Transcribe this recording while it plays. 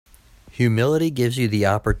Humility gives you the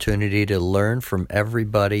opportunity to learn from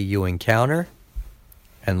everybody you encounter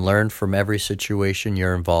and learn from every situation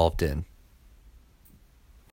you're involved in.